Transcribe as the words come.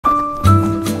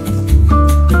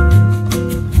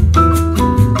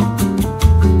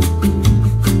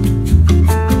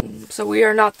we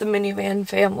are not the minivan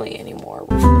family anymore.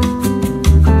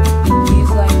 He's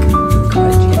like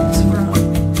graduates from.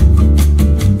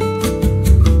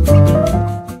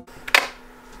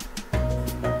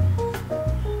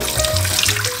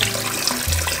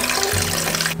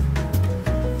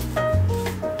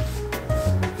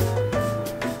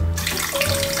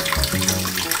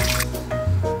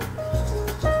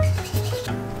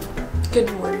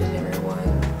 Good morning,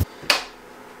 everyone.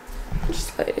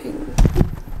 Just lighting.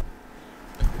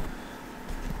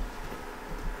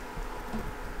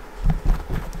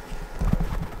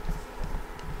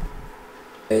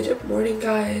 Good morning,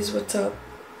 guys. What's up?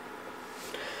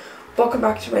 Welcome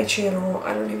back to my channel.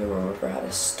 I don't even remember how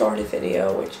to start a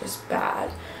video, which is bad.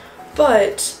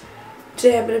 But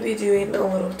today I'm going to be doing a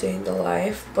little day in the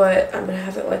life, but I'm going to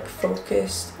have it like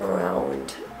focused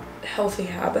around healthy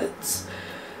habits.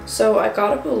 So I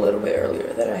got up a little bit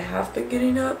earlier than I have been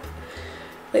getting up.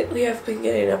 Lately I've been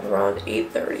getting up around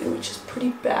 8:30, which is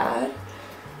pretty bad.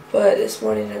 But this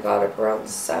morning I got up around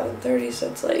 7:30, so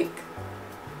it's like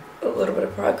a little bit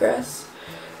of progress.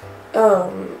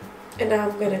 And now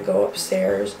I'm gonna go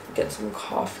upstairs and get some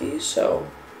coffee, so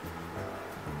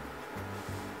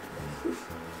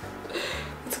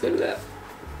let's go do that.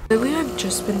 Lately I've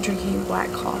just been drinking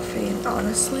black coffee, and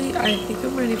honestly I think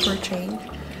I'm ready for a change.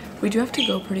 We do have to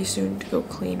go pretty soon to go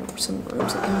clean some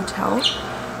rooms at the hotel,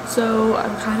 so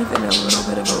I'm kind of in a little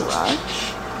bit of a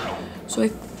rush. So I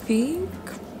think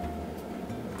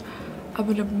I'm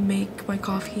gonna make my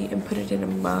coffee and put it in a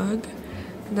mug,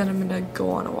 and then I'm gonna go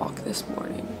on a walk this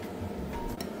morning.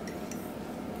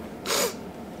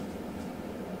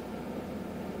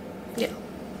 Yeah.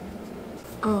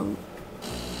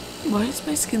 Why does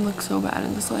my skin look so bad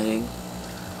in this lighting?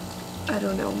 I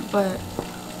don't know, but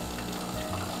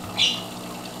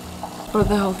one of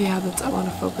the healthy habits I want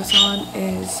to focus on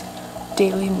is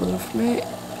daily movement,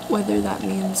 whether that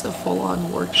means a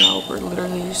full-on workout or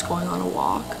literally just going on a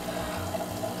walk.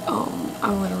 I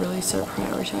want to really start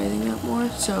prioritizing that more,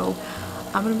 so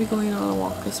I'm going to be going on a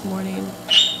walk this morning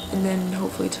and then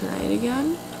hopefully tonight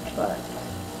again. But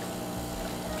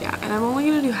yeah, and I'm only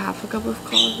going to do half a cup of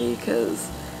coffee because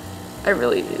I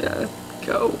really need to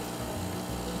go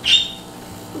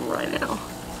right now.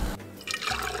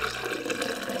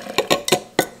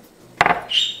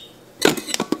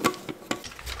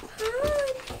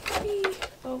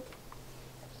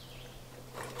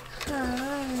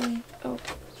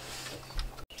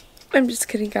 I'm just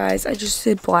kidding, guys. I just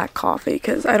did black coffee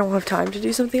because I don't have time to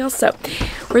do something else. So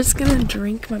we're just gonna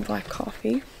drink my black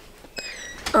coffee.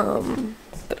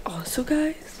 But also,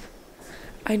 guys,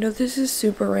 I know this is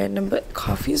super random, but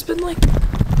coffee's been like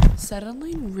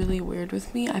settling really weird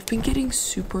with me. I've been getting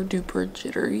super duper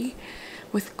jittery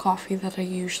with coffee that I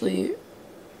usually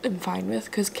am fine with,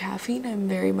 because caffeine I'm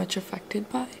very much affected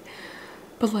by.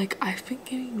 But like I've been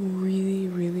getting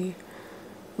really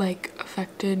like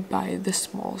affected by the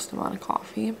smallest amount of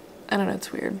coffee. I don't know,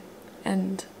 it's weird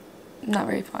and not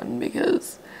very fun,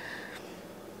 because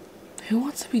who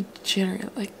wants to be jittery?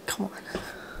 Like, come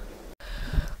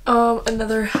on.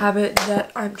 Another habit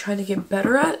that I'm trying to get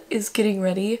better at is getting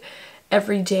ready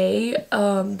every day.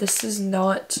 This is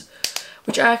not,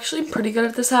 which I actually am pretty good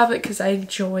at this habit because I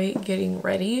enjoy getting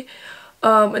ready,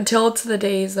 until it's the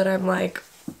days that I'm like,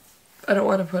 I don't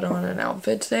want to put on an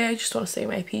outfit today. I just want to stay in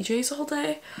my PJs all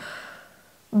day.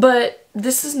 But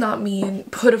this does not mean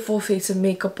put a full face of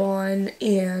makeup on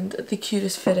and the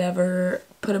cutest fit ever,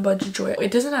 put a bunch of joy. It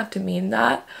doesn't have to mean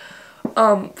that.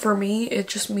 For me, it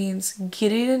just means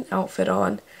getting an outfit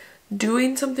on,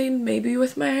 doing something maybe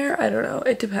with my hair. I don't know.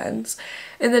 It depends.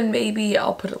 And then maybe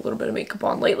I'll put a little bit of makeup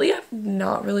on. Lately, I've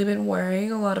not really been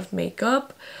wearing a lot of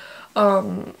makeup.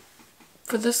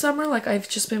 For the summer, like, I've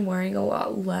just been wearing a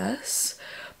lot less,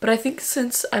 but I think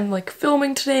since I'm like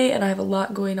filming today and I have a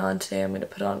lot going on today, I'm gonna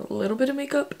put on a little bit of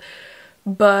makeup.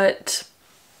 But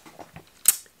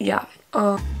yeah,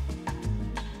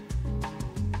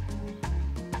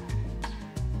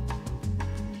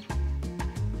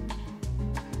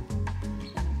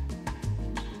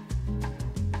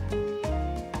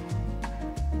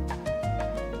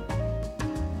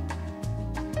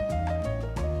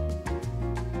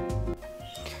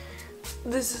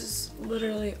 this is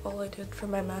literally all I did for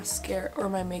my mascara, or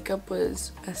my makeup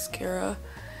was mascara,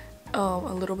 a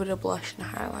little bit of blush and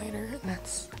highlighter, and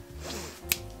that's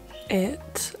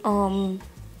it.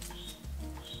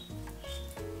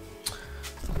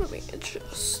 Let me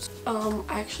adjust.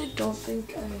 I actually don't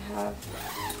think I have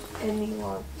any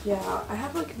more. Yeah, I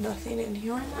have like nothing in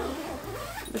here right now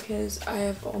because I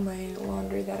have all my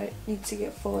laundry that needs to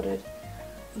get folded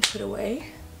and put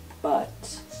away.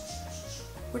 But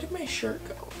Where did my shirt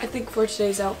go? I think for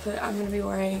today's outfit, I'm going to be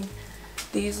wearing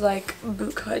these like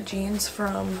bootcut jeans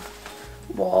from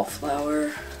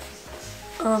Wallflower.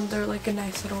 They're like a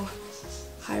nice little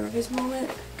high-rise moment,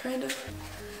 kind of.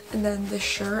 And then this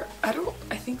shirt, I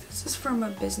think this is from a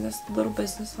little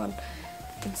business on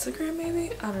Instagram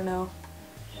maybe? I don't know.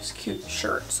 Just cute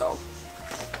shirt, so.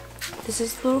 This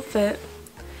is the little fit.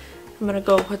 I'm gonna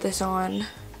go put this on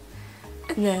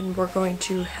and then we're going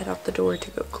to head out the door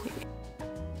to go clean.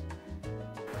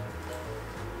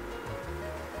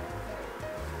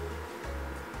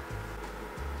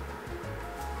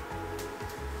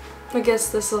 I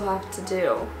guess this will have to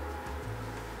do.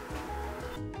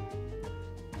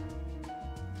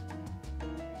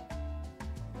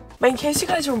 But in case you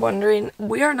guys were wondering,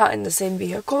 we are not in the same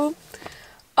vehicle.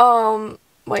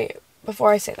 Wait,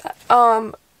 before I say that,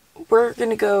 we're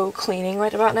gonna go cleaning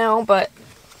right about now, but,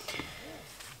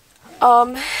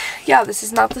 yeah, this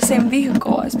is not the same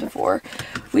vehicle as before.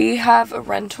 We have a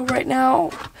rental right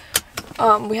now.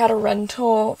 We had a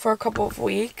rental for a couple of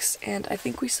weeks, and I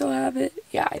think we still have it.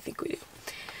 Yeah, I think we do.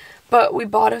 But we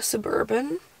bought a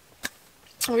Suburban,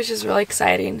 which is really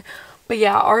exciting. But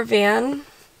yeah, our van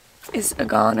is a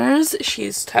goners.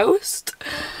 She's toast.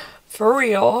 For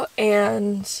real.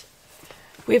 And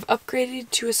we've upgraded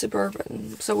to a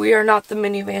Suburban. So we are not the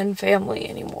minivan family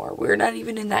anymore. We're not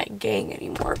even in that gang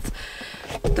anymore.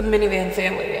 The minivan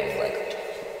family gang. Like,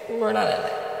 we're not in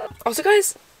it. Also,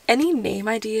 guys, any name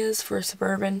ideas for a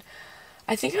Suburban?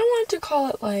 I think I wanted to call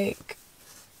it like,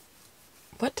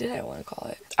 what did I want to call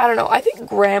it? I don't know. I think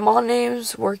grandma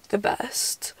names work the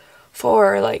best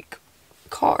for like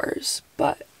cars,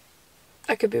 but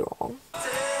I could be wrong.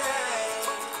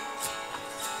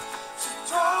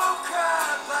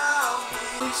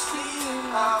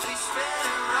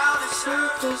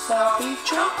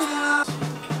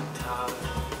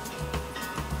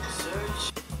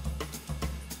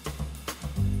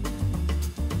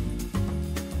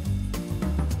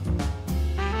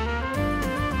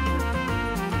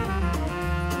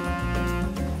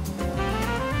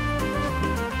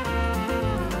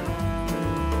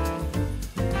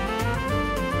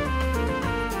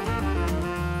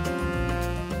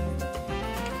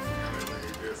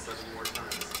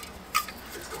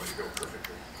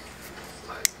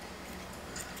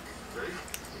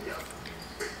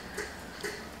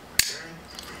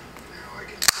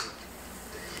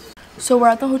 So we're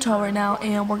at the hotel right now,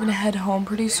 and we're gonna head home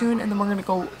pretty soon, and then we're gonna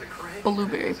go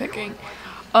blueberry picking.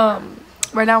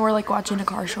 Right now we're like watching a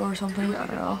car show or something. I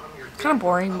don't know. Kind of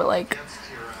boring, but like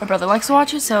my brother likes to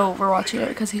watch it, so we're watching it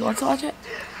because he wants to watch it.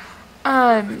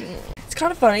 It's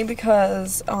kind of funny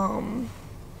because I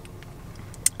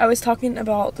was talking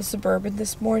about the Suburban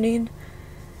this morning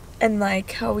and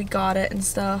like how we got it and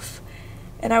stuff,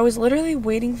 and I was literally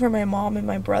waiting for my mom and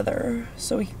my brother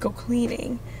so we could go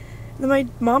cleaning. And then my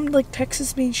mom like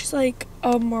texts me and she's like,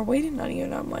 we're waiting on you.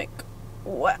 And I'm like,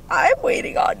 what? I'm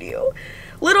waiting on you?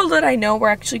 Little did I know we're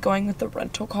actually going with the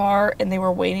rental car and they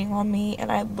were waiting on me,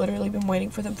 and I had literally been waiting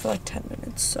for them for like 10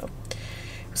 minutes. So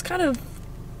it was kind of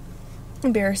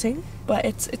embarrassing, but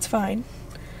it's fine.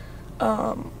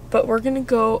 But we're gonna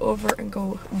go over and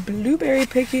go blueberry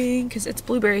picking because it's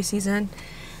blueberry season.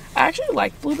 I actually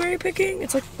like blueberry picking.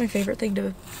 It's like my favorite thing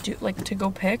to do, like to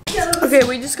go pick. Okay,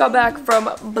 we just got back from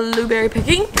blueberry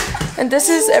picking, and this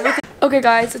is everything. Okay,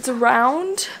 guys, it's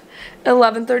around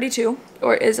 11:32,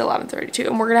 or it is 11:32,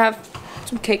 and we're gonna have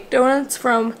some cake donuts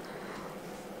from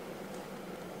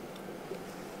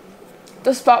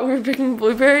the spot we were picking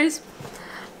blueberries.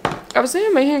 I was thinking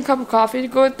of making a cup of coffee to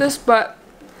go with this, but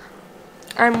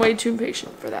I'm way too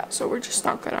impatient for that, so we're just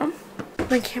not gonna.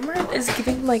 My camera is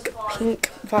giving like pink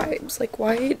vibes. Like,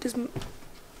 why does...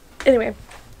 Anyway,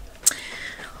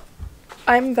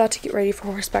 I'm about to get ready for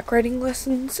horseback riding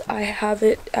lessons. I have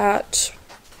it at,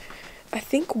 I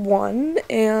think, 1,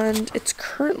 and it's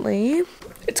currently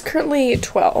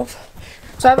 12.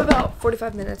 So I have about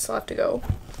 45 minutes left to go.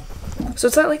 So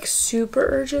it's not like super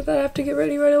urgent that I have to get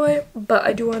ready right away, but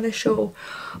I do want to show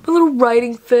my little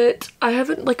riding fit. I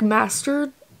haven't like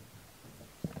mastered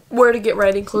where to get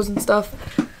riding clothes and stuff.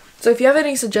 So if you have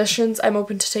any suggestions, I'm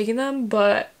open to taking them,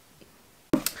 but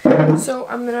so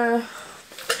I'm gonna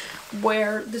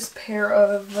wear this pair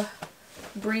of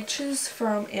breeches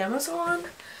from Amazon.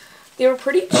 They were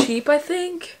pretty cheap, I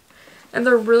think, and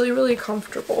they're really, really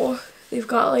comfortable. They've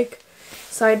got like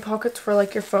side pockets for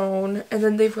like your phone, and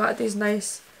then they've got these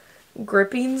nice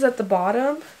grippings at the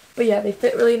bottom. But yeah, they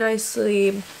fit really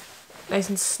nicely, nice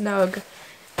and snug,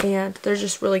 and they're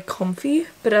just really comfy.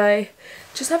 But I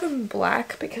just have them in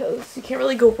black because you can't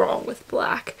really go wrong with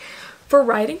black. For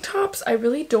riding tops, I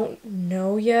really don't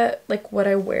know yet like what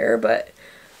I wear, but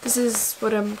this is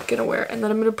what I'm gonna wear, and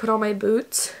then I'm gonna put on my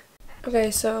boots.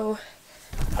 Okay, so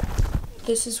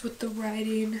this is what the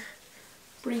riding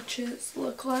breeches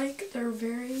look like. They're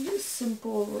very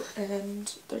simple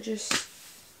and they're just,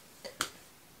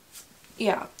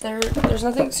 yeah, there's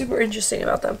nothing super interesting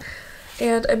about them.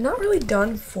 And I'm not really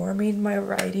done forming my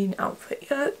riding outfit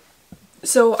yet.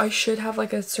 So I should have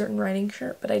like a certain riding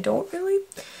shirt, but I don't really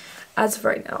as of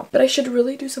right now. But I should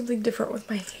really do something different with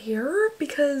my hair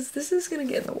because this is gonna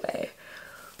get in the way.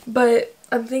 But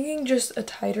I'm thinking just a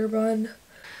tighter bun.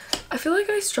 I feel like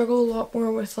I struggle a lot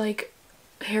more with like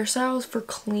hairstyles for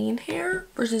clean hair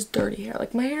versus dirty hair.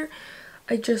 Like my hair,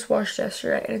 I just washed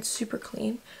yesterday and it's super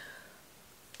clean.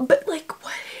 But like,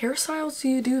 what hairstyles do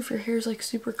you do if your hair is like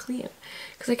super clean?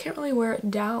 Because I can't really wear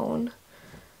it down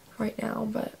right now.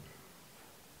 But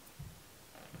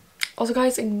also,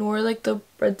 guys, ignore like the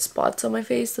red spots on my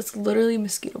face. That's literally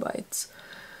mosquito bites.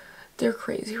 They're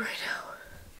crazy right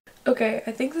now. Okay,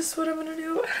 I think this is what I'm gonna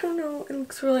do. I don't know. It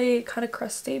looks really kind of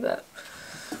crusty, but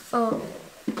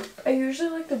I usually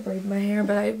like to braid my hair,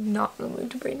 but I'm not in the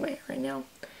mood to braid my hair right now.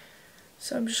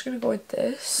 So I'm just gonna go with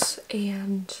this,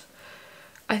 and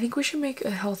I think we should make a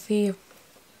healthy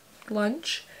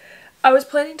lunch. I was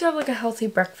planning to have like a healthy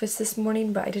breakfast this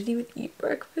morning, but I didn't even eat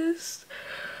breakfast.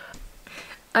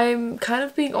 I'm kind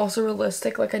of being also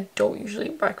realistic, like I don't usually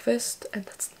eat breakfast, and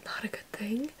that's not a good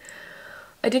thing.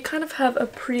 I did kind of have a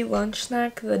pre-lunch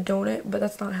snack, the donut, but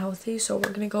that's not healthy, so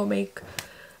we're gonna go make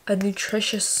a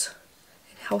nutritious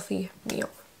and healthy meal.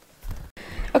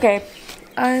 Okay,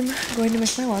 I'm going to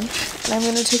make my lunch, and I'm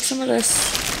gonna take some of this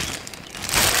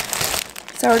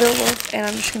sourdough loaf, and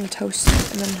I'm just gonna toast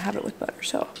it and then have it with butter.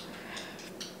 So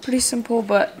pretty simple,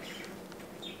 but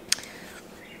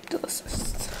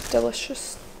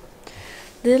delicious.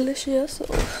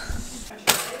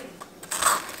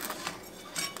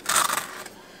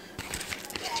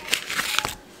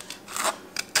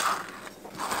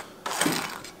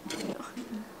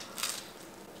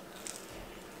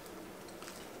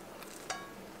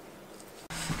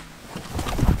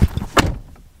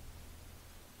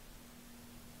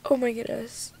 Oh my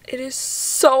goodness, it is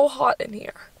so hot in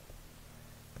here.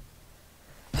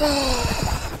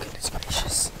 Oh, goodness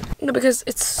gracious. No, because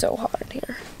it's so hot in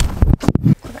here.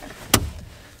 Okay.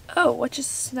 Oh, what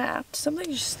just snapped?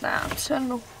 Something just snapped. I don't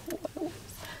know what it was.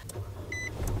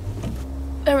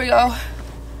 There we go.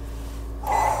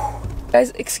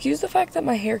 Guys, excuse the fact that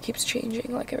my hair keeps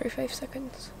changing like every 5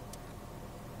 seconds.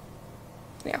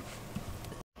 Yeah.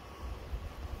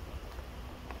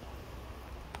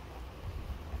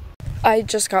 I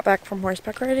just got back from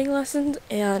horseback riding lessons,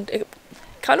 and it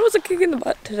kind of was a kick in the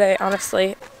butt today,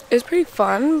 honestly. It was pretty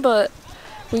fun, but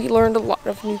we learned a lot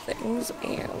of new things,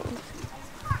 and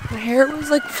my hair was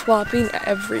like flopping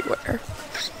everywhere.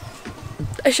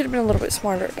 I should have been a little bit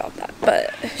smarter about that,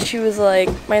 but she was like,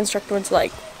 my instructor was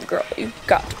like, girl, you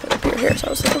got to put up your hair, so I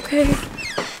was like, okay.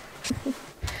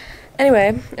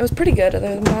 Anyway, it was pretty good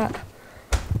other than that.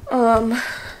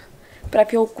 But I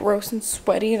feel gross and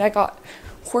sweaty, and I got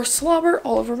horse slobber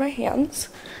all over my hands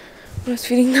when I was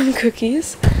feeding them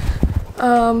cookies.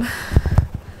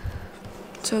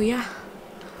 So yeah,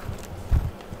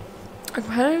 I'm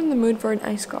kind of in the mood for an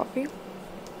iced coffee.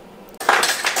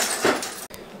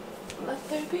 Let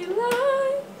there be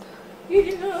light,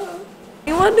 yeah.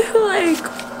 Anyone who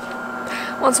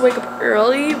like wants to wake up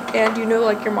early and you know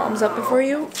like your mom's up before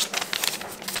you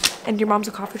and your mom's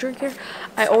a coffee drinker,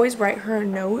 I always write her a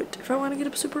note if I want to get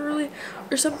up super early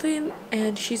or something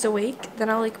and she's awake, then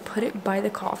I'll like put it by the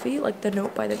coffee, like the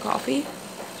note by the coffee,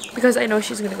 because I know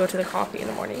she's gonna go to the coffee in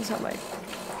the morning, so I'm like,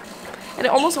 and it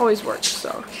almost always works,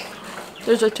 so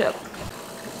there's a tip.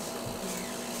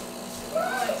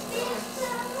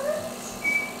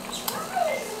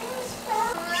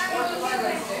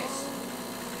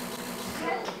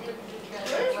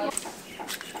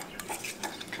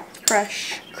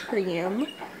 Fresh cream.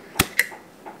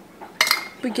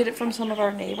 We get it from some of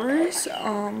our neighbors.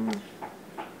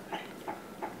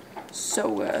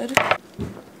 So good.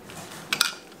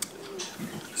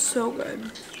 So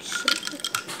good.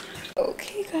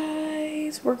 Okay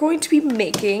guys, we're going to be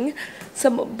making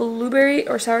some blueberry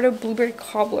or sourdough blueberry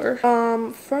cobbler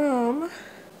from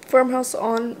Farmhouse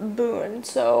on Boone.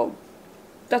 So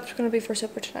that's going to be for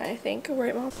supper tonight, I think.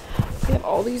 Right, Mom? We have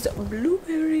all these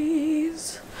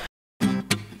blueberries.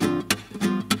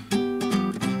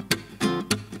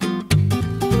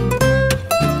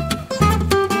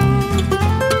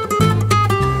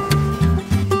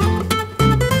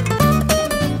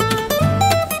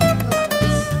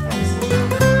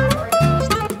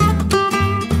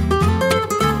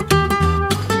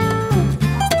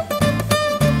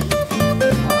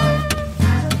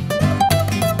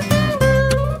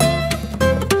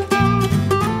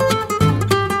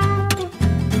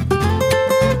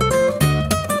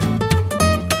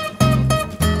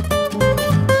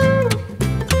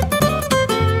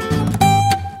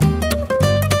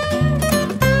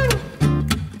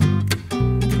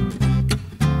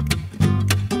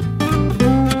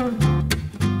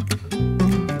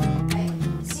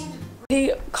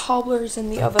 The cobbler's in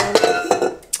the oven.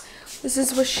 This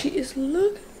is what she is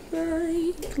looking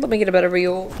like. Let me get a better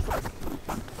view.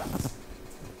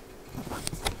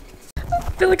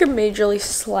 I feel like I'm majorly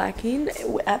slacking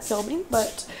at filming,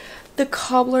 but the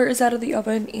cobbler is out of the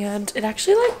oven and it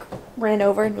actually like ran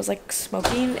over and was like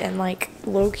smoking and like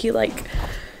low-key like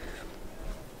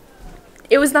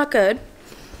it was not good.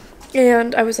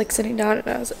 And I was like sitting down and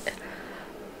I was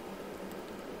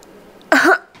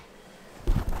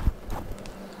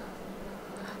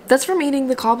that's from eating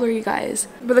the cobbler, you guys.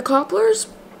 But the cobbler's,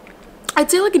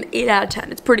 I'd say like an 8 out of 10.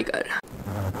 It's pretty good.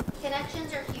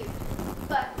 Connections are huge.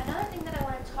 But another thing that I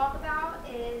want to talk about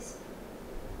is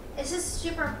this is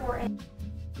super important.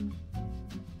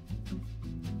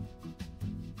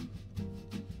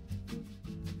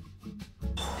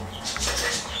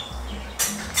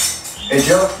 Hey,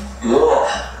 Joe.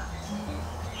 Yeah.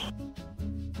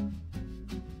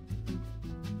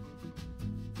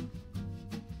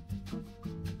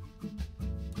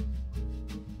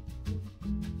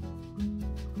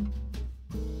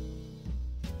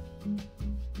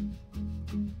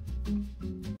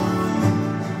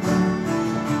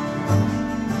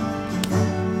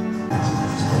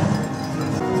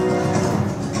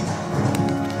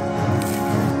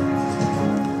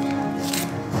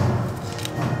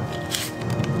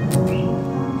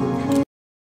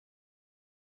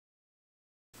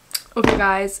 Okay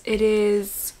guys, it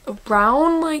is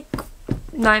around like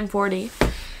 9:40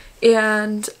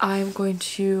 and I'm going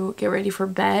to get ready for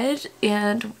bed.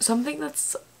 And something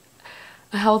that's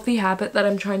a healthy habit that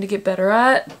I'm trying to get better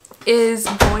at is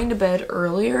going to bed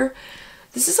earlier.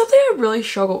 This is something I really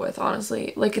struggle with,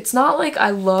 honestly. Like, it's not like I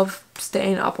love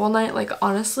staying up all night. Like,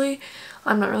 honestly,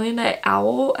 I'm not really a night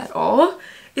owl at all.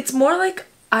 It's more like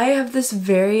I have this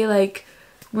very like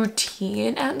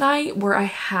routine at night where I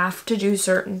have to do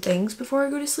certain things before I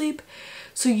go to sleep.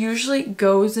 So usually it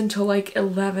goes until like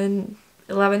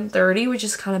 11:30, which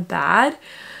is kind of bad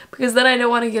because then I don't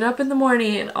want to get up in the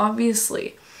morning,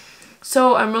 obviously.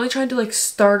 So I'm really trying to like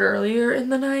start earlier in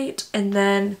the night and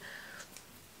then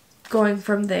going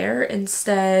from there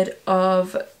instead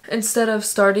of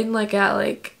starting like at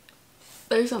like,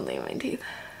 there's something in my teeth.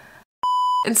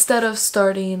 Instead of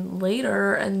starting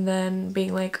later and then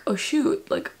being like, oh shoot,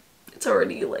 like it's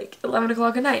already like 11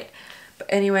 o'clock at night. But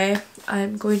anyway,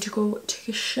 I'm going to go take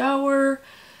a shower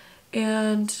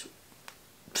and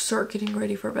start getting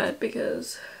ready for bed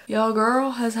because y'all girl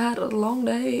has had a long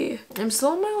day. I'm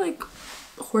still on my like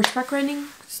horseback riding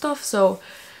stuff, so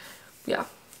yeah.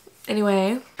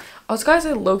 Anyway, also guys,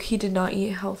 I low-key did not eat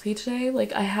healthy today.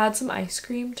 Like, I had some ice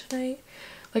cream tonight.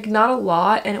 Like, not a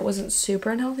lot, and it wasn't super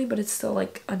unhealthy, but it's still,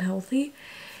 like, unhealthy.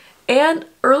 And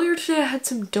earlier today, I had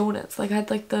some donuts. Like, I had,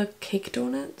 like, the cake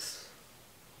donuts.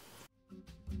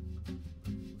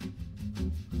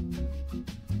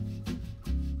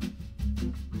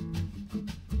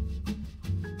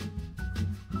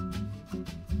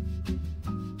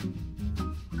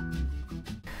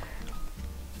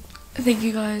 Thank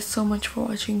you guys so much for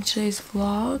watching today's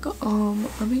vlog.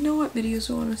 Let me know what videos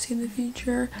you want to see in the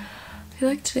future. I feel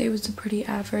like today was a pretty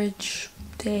average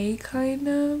day, kind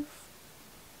of.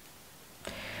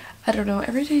 I don't know,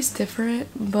 every day's different,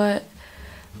 but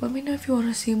let me know if you want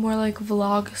to see more like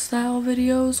vlog style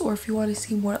videos or if you want to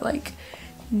see more like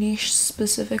niche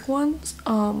specific ones,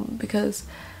 because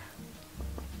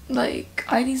like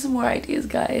I need some more ideas,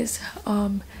 guys.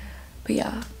 But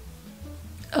yeah,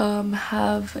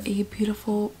 have a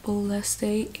beautiful, blessed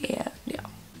day, and yeah,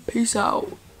 peace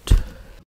out.